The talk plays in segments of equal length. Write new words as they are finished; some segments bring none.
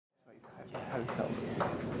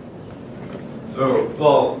So,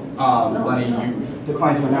 well, Lenny, you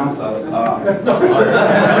declined to announce us.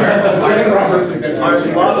 Our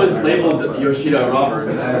slot was labeled Yoshida Roberts,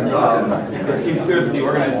 and it seemed clear that the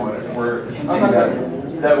organizers were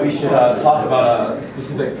hinting that we should talk about a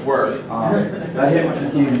specific work. That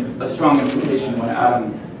hit became a strong implication when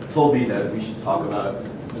Adam told me that we should talk about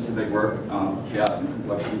specific work, chaos and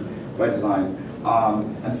complexity by design.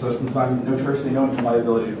 And so since I'm notoriously known for my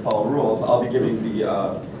ability to follow rules, I'll be giving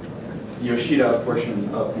the Yoshida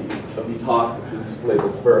portion of the talk, which was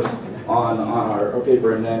labeled first, on our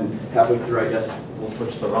paper, and then halfway through, I guess, we'll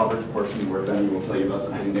switch to the Roberts portion where Benny will tell you about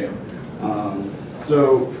something new.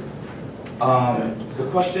 The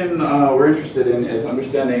question we're interested in is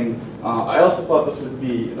understanding, I also thought this would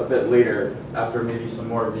be a bit later, after maybe some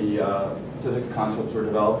more of the physics concepts were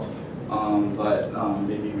developed, but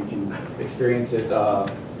maybe we can experience it,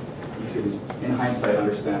 you can, in hindsight,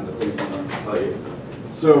 understand the things I'm going to tell you.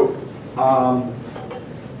 So,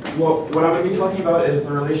 what I'm going to be talking about is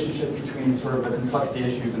the relationship between sort of the complexity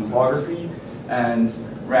issues in holography and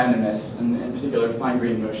randomness, and in particular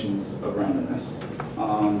fine-grained notions of randomness.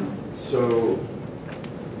 So,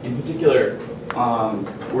 in particular,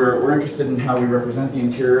 we're interested in how we represent the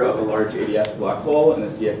interior of a large ADS black hole in the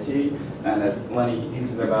CFT, and as Lenny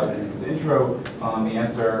hinted about in his intro, the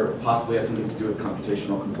answer possibly has something to do with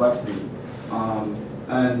computational complexity.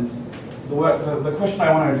 And the question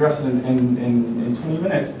I want to address in 20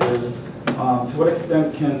 minutes is, to what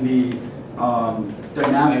extent can the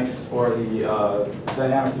dynamics or the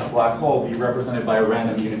dynamics of a black hole be represented by a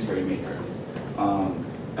random unitary matrix?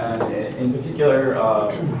 And in particular,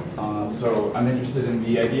 so I'm interested in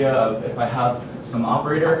the idea of if I have some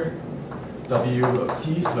operator, W of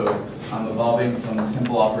t, so I'm evolving some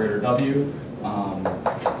simple operator W with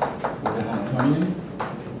a Hamiltonian.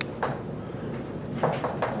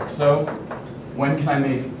 Like so, when can I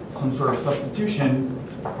make some sort of substitution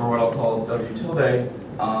for what I'll call W tilde,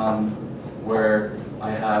 where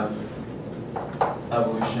I have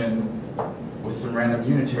evolution with some random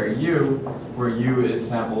unitary U, where U is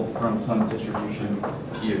sampled from some distribution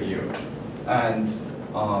P of U. And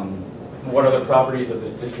what are the properties of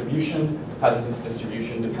this distribution? How does this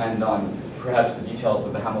distribution depend on perhaps the details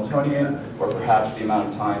of the Hamiltonian, or perhaps the amount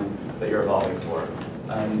of time that you're evolving for?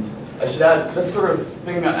 And I should add, this sort of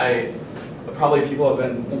thing probably people have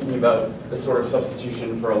been thinking about this sort of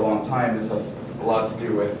substitution for a long time. This has a lot to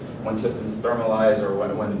do with when systems thermalize, or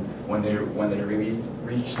when they really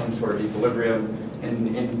reach some sort of equilibrium.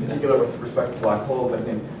 In particular, with respect to black holes, I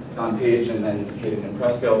think Don Page and then Hayden and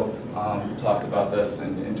Preskill talked about this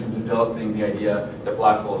in terms of developing the idea that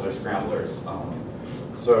black holes are scramblers.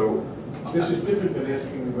 This is different than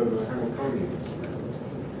asking about the Hamiltonian.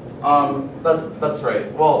 That's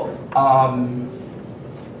right. Well,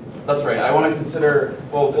 that's right. I want to consider.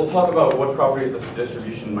 Well, we'll talk about what properties this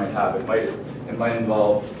distribution might have. It might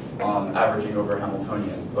involve averaging over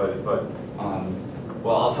Hamiltonians, but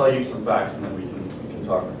well, I'll tell you some facts and then we can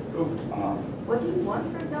talk. What do you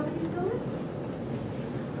want for W tilde?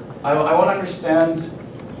 I want to understand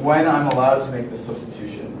when I'm allowed to make this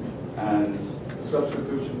substitution, and The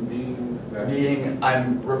substitution being that?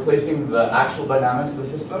 I'm replacing the actual dynamics of the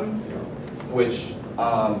system, which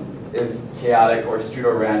is chaotic or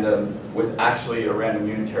pseudo-random, with actually a random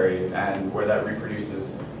unitary, and where that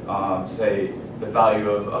reproduces, say, the value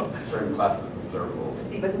of certain classes of observables.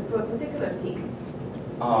 See, but the particular T.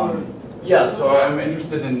 Yeah, so I'm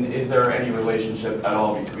interested in, is there any relationship at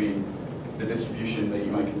all between the distribution that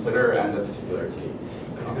you might consider and the particular T?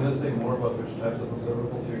 Are you going to say more about which types of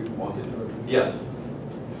observables you wanted to represent? Yes.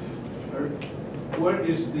 What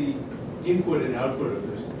is the input and output of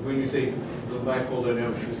this? When you say the black hole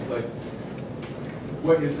dynamics, is it like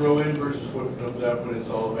what you throw in versus what comes out when it's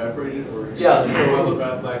all evaporated, or yeah, so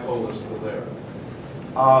the black hole is still there?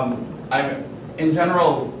 In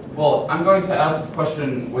general, well, I'm going to ask this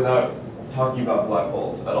question without talking about black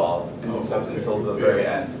holes at all, except until the very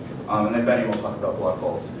end. And then Benny will talk about black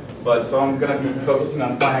holes. But so I'm going to be focusing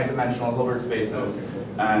on finite dimensional Hilbert spaces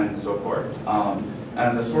and so forth.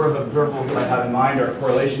 And the sort of observables that I have in mind are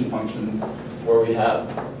correlation functions, where we have,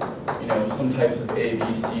 some types of A,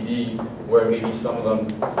 B, C, D, where maybe some of them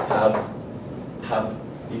have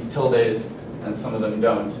these tildes and some of them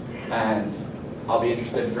don't. And I'll be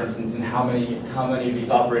interested, for instance, in how many of these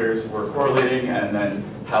operators were correlating, and then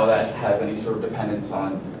how that has any sort of dependence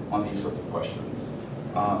on these sorts of questions.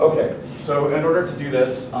 Okay, so in order to do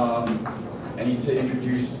this, I need to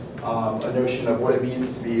introduce a notion of what it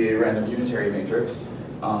means to be a random unitary matrix,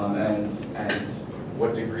 and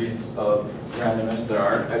what degrees of randomness there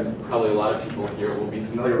are. And probably a lot of people here will be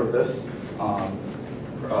familiar with this.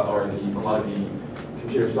 a lot of the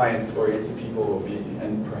computer science-oriented people will be,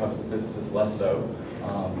 and perhaps the physicists less so.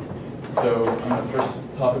 So I'm going to first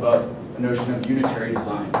talk about the notion of unitary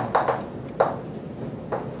design.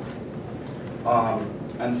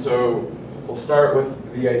 And so we'll start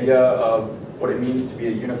with the idea of what it means to be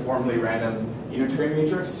a uniformly random unitary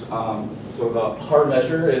matrix. So the Haar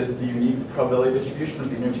measure is the unique probability distribution of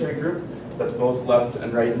the unitary group that's both left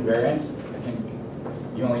and right invariant. I think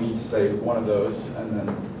you only need to say one of those, and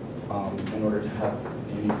then in order to have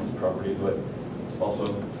the uniqueness property, but it's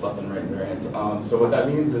also left and right invariant. So what that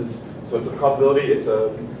means is, so it's a probability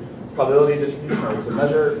distribution, or it's a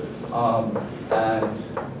measure, and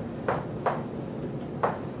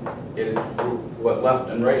it is what left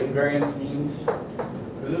and right invariance means.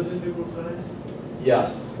 Are those integral signs?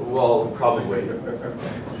 Yes, well, probably.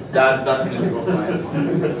 That's an integral sign.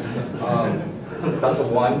 That's a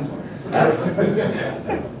 1. F.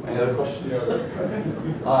 Any other questions?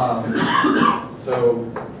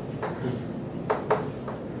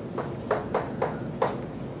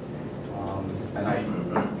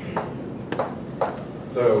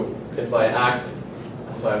 So if I act,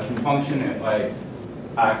 so I have some function, if I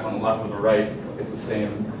act on the left or the right, it's the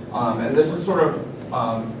same. And this is sort of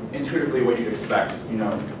intuitively what you'd expect. You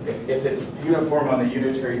know, if it's uniform on the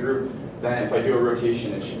unitary group, then if I do a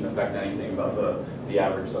rotation, it shouldn't affect anything about the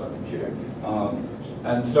average that I'm computing.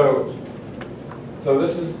 And so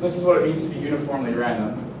this is what it means to be uniformly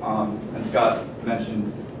random. And Scott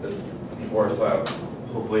mentioned this before, so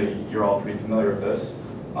hopefully you're all pretty familiar with this.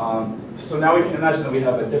 So now we can imagine that we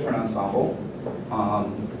have a different ensemble.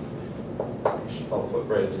 I'll put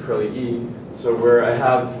right as a curly E. So where I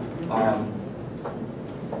have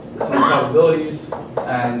some probabilities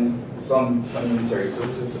and some unitaries. So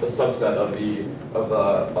this is a subset of the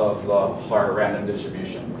Haar random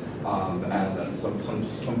distribution, and then some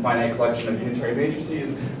finite collection of unitary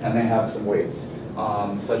matrices, and they have some weights,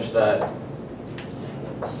 such that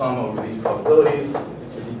the sum over these probabilities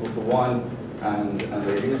is equal to 1, and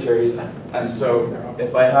they're unitaries. And so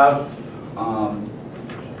if I have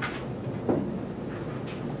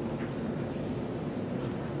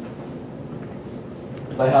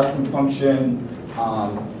some function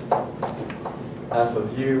f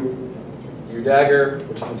of u dagger,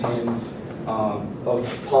 which contains a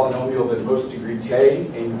polynomial of most degree k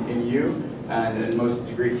in u and in most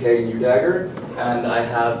degree k in u dagger, and I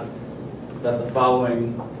have that the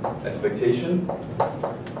following expectation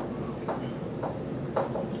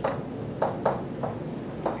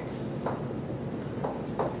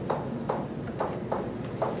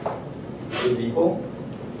is equal,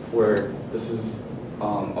 where this is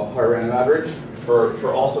a Haar random average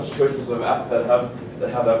for all such choices of f that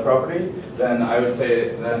have that property, then I would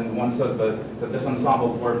say, then one says that this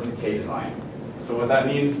ensemble forms a K design. So what that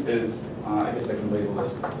means is, I guess I can label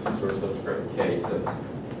this with some sort of subscript K to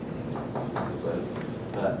says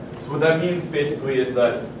that. So what that means basically is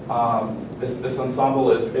that this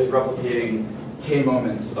ensemble is replicating K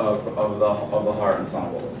moments of the Haar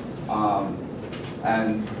ensemble.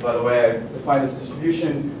 And by the way, I define this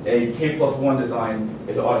distribution, a K+1 design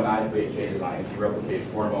is automatically a K design. If you replicate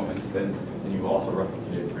 4 moments, then you also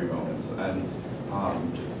replicated 3 moments. And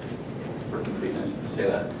just for completeness to say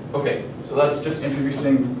that. Okay, so that's just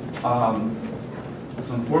introducing some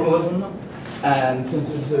formalism. And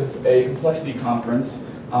since this is a complexity conference,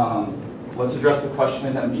 let's address the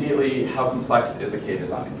question immediately, how complex is a K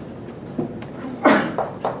design?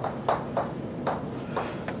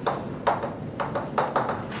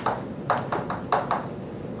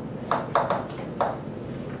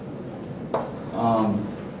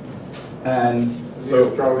 And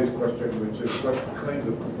so Charlie's question, which is what kind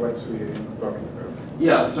of complexity are you talking about?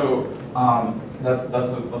 Yeah, so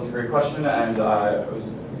that's a great question, and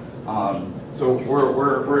so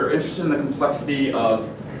we're interested in the complexity of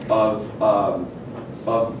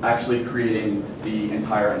actually creating the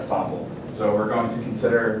entire ensemble. So we're going to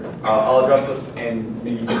consider, I'll address this in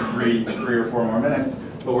maybe three or 4 more minutes,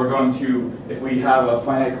 but we're going to, if we have a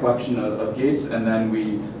finite collection of gates and then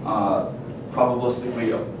we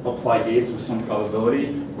probabilistically apply gates with some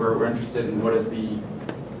probability, we're interested in what is the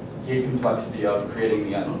gate complexity of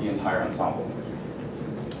creating the entire ensemble.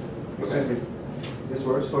 Excuse me. This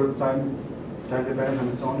works for time-dependent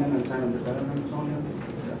Hamiltonian and time-independent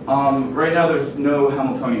Hamiltonian? Right now there's no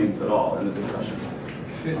Hamiltonians at all in the discussion.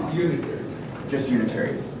 Just unitaries. Just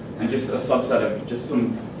unitaries, and just a subset of, just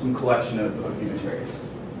some collection of unitaries.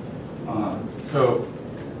 So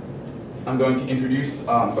I'm going to introduce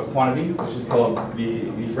a quantity, which is called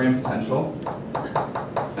the frame potential.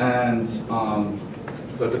 And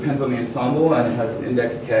so it depends on the ensemble, and it has an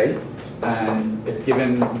index k, and it's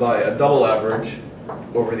given by a double average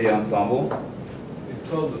over the ensemble. It's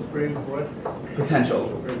called the frame of what?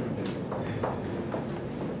 Potential.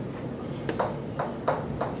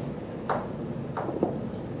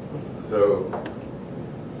 So,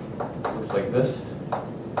 looks like this.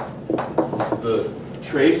 This is the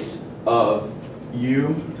trace of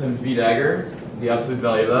U times V dagger, the absolute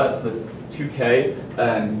value of that, to the 2K,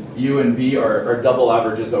 and U and V are double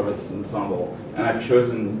averages over this ensemble. And I've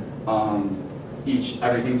chosen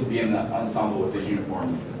everything to be in the ensemble with a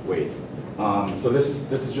uniform weight. So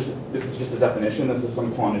this is just a definition. This is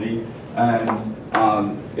some quantity, and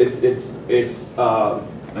it's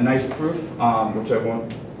a nice proof, which I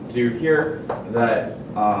won't do here, that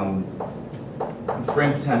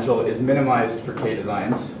frame potential is minimized for K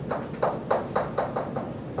designs.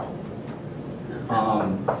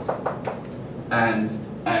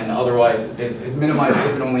 And otherwise is minimized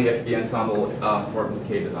if and only if the ensemble forms a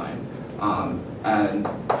K design. And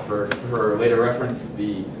for later reference,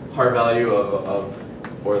 the hard value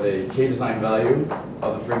or the K design value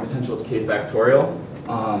of the frame potential is K factorial.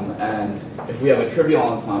 And if we have a trivial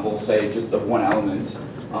ensemble, say just of one element,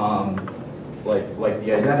 like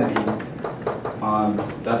the identity,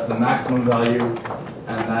 that's the maximum value,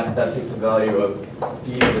 and that takes a value of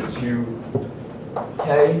d to the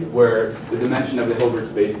 2k, where the dimension of the Hilbert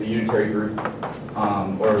space, the unitary group,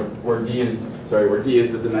 where d is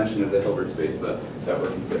the dimension of the Hilbert space that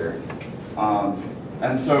we're considering.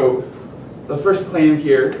 And so the first claim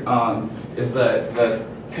here is that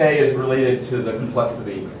k is related to the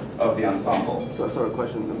complexity of the ensemble. So, sorry,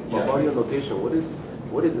 question. Yeah. About your notation, what is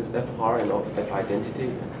this FR and F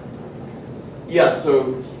identity? Yeah,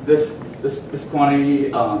 so this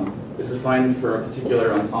quantity is defined for a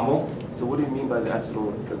particular ensemble. So what do you mean by the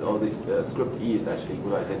epsilon, or the script E is actually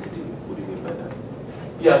equal identity? What do you mean by that?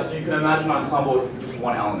 Yeah, so you can imagine an ensemble with just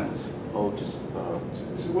one element. Oh, just,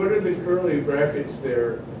 So what are the curly brackets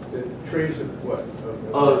there? The trace of what?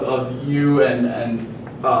 Of U and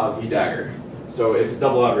V dagger. So it's a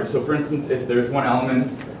double average. So for instance, if there's one element,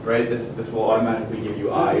 right, this will automatically give you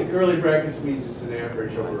The I. curly brackets means it's an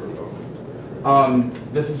average over.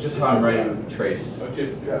 This is just how I'm writing trace. Oh,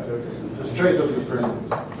 just, yeah, so Just trace up to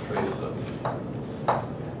present. Trace of.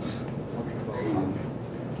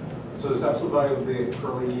 So this absolute value of the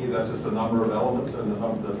curly E, that's just the number of elements and the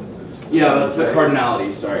number. Yeah, that's the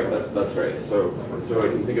cardinality. Sorry, that's right. So I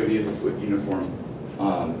can think of these as with uniform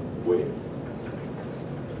weight.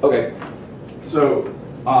 Okay. So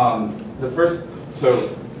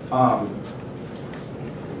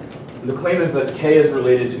the claim is that K is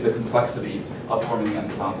related to the complexity of forming the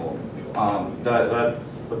ensemble.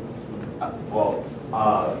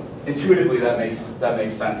 Intuitively that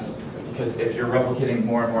makes sense, because if you're replicating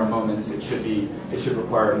more and more moments, it should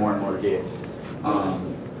require more and more gates.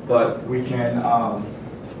 But we can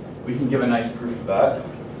give a nice proof of that.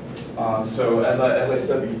 So as I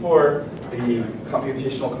said before, the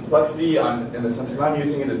computational complexity, in the sense that I'm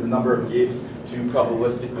using it, is the number of gates to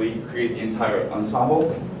probabilistically create the entire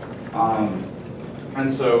ensemble. And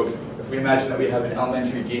so if we imagine that we have an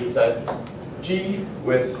elementary gate set G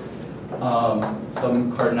with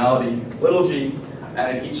some cardinality little g,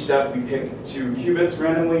 and at each step we pick 2 qubits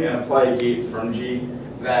randomly and apply a gate from G,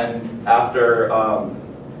 then after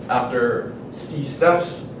C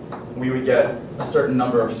steps, we would get a certain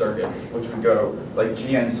number of circuits, which would go like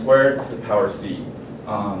Gn squared to the power C.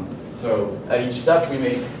 So at each step we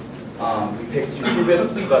pick 2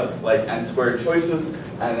 qubits, so that's like n squared choices,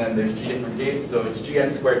 and then there's G different gates, so it's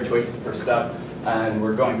Gn squared choices per step, and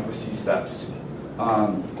we're going for C steps.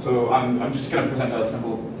 So I'm just going to present a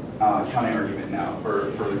simple counting argument now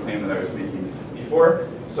for the claim that I was making before.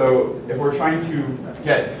 So if we're trying to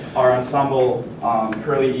get our ensemble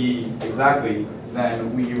curly E exactly,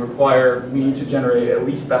 then we need to generate at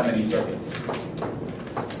least that many circuits,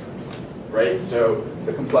 right? So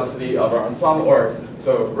the complexity of our ensemble,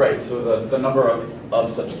 so the number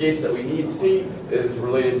of such gates that we need C is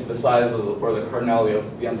related to the size of or the cardinality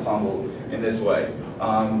of the ensemble in this way,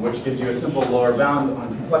 which gives you a simple lower bound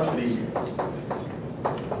on complexity.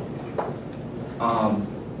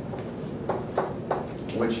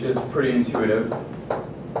 Which is pretty intuitive.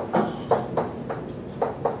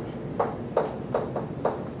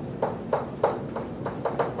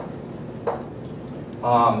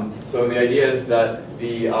 So the idea is that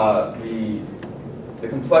the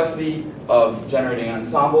complexity of generating an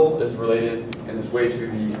ensemble is related in this way to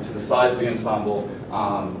the size of the ensemble,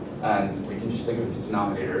 and we can just think of this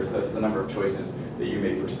denominator as the number of choices that you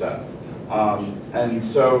make per step. And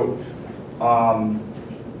so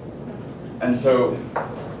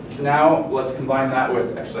now let's combine that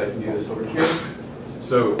with, actually I can do this over here.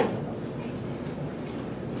 So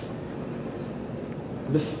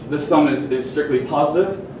this sum is strictly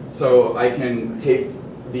positive, so I can take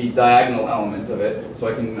the diagonal element of it, so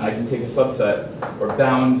I can take a subset or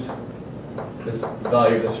bound this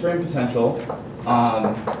value of this frame potential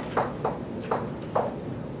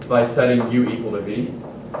by setting u equal to v,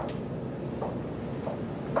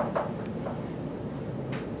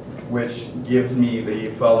 which gives me the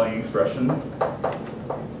following expression.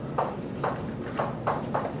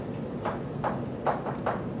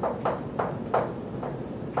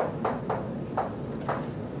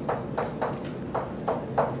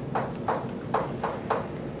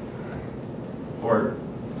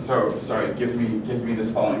 Gives me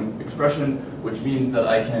this following expression, which means that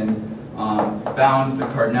I can bound the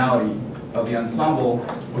cardinality of the ensemble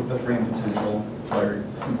with the frame potential by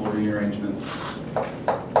simple rearrangement.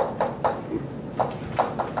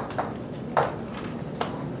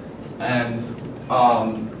 And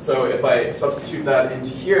so if I substitute that into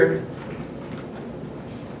here,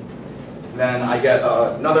 then I get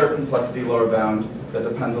another complexity lower bound that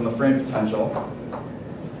depends on the frame potential,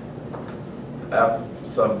 f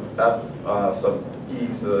sub e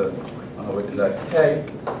to the with index k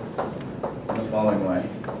in the following way.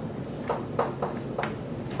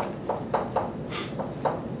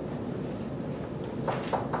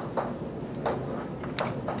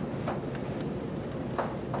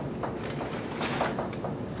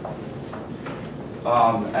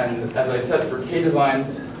 And as I said, for k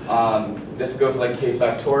designs, this goes like k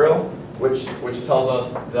factorial, which tells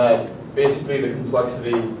us that basically the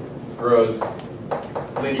complexity grows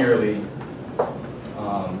linearly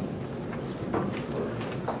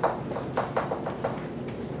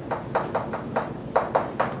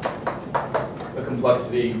the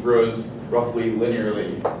complexity grows roughly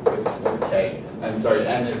linearly with k. And sorry,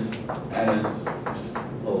 n is just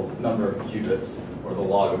the number of qubits, or the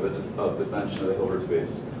log of the dimension of the Hilbert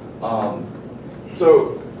space.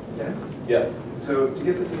 So yeah. So to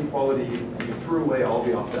get this inequality, you threw away all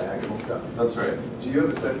the off-diagonal stuff. That's right. Do you have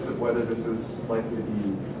a sense of whether this is likely to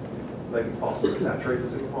be, like it's possible to saturate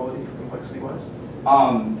this inequality complexity-wise?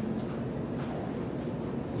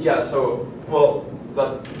 Yeah, so, well,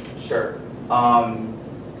 that's, sure. I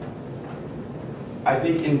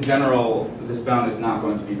think in general, this bound is not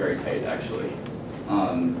going to be very tight, actually,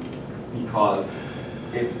 because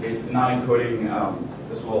it's not encoding,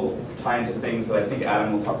 this will tie into things that I think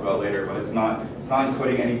Adam will talk about later, but it's not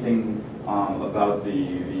encoding anything about the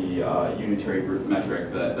unitary group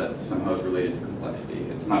metric that somehow is related to complexity.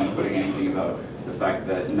 It's not encoding anything about the fact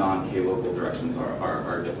that non-k local directions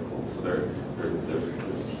are difficult. So there's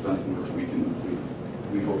a sense in which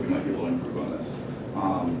we hope we might be able to improve on this.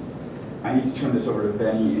 I need to turn this over to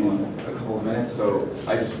Benny in a couple of minutes, so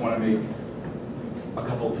I just want to make a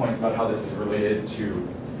couple of points about how this is related to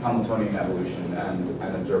Hamiltonian evolution and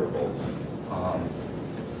observables,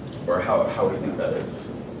 or how we think that is.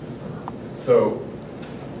 So,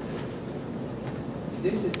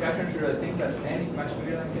 this discussion should I think that n is much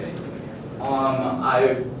bigger than k?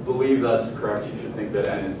 I believe that's correct. You should think that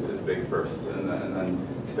n is big first, and then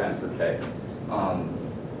expand for k.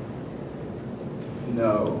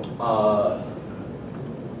 No.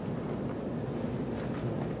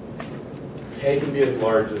 K can be as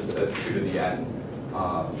large as 2 to the n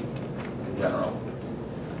in general.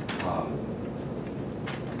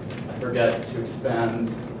 I forget to expand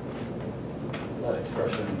that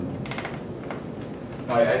expression.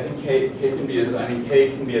 No, I think K can be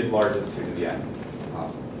as large as 2 to the n.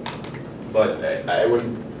 But I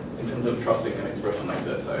wouldn't, in terms of trusting an expression like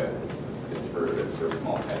this, it's for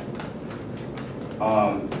small k.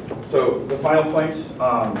 So the final point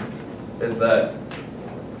is that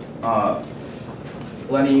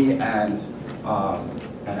Lenny and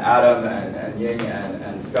Adam and Ying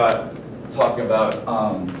and Scott talking about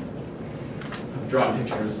have drawn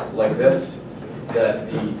pictures like this,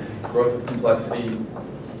 that the growth of complexity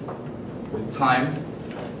with time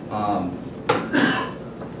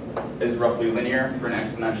is roughly linear for an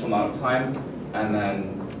exponential amount of time, and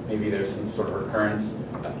then maybe there's some sort of recurrence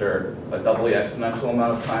after a doubly exponential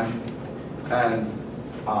amount of time. And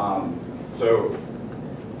so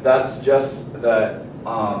that's just that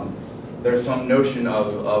there's some notion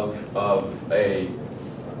of a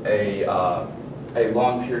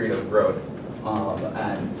long period of growth,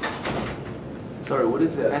 and sorry, what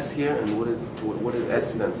is the S here, and what is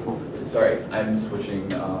S stands for? Sorry, I'm switching.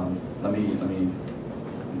 Let me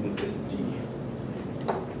move this D.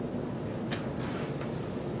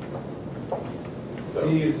 So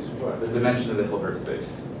D is what? the dimension of the Hilbert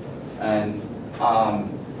space, and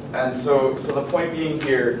And so the point being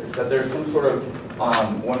here that there's some sort of,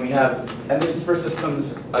 when we have, and this is for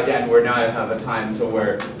systems, again, where now I have a time, so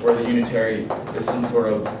where the unitary is some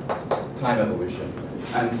sort of time evolution.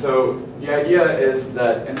 And so the idea is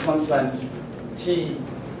that in some sense, t,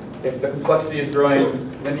 if the complexity is growing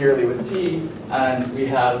linearly with t, and we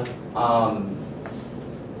have a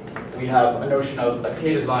notion of a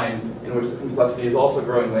k-design in which the complexity is also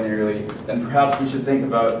growing linearly, then perhaps we should think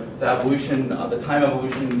about the evolution, the time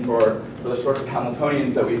evolution for the sorts of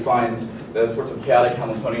Hamiltonians that we find, the sorts of chaotic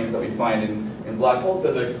Hamiltonians that we find in black hole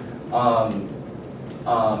physics,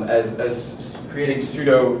 as creating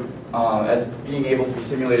pseudo, as being able to be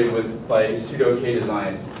simulated by pseudo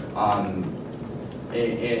k-designs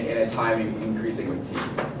in a time increasing with t.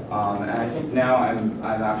 And I think now I'm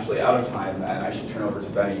actually out of time, and I should turn over to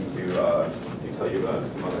Benny to tell you about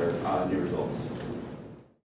some other new results.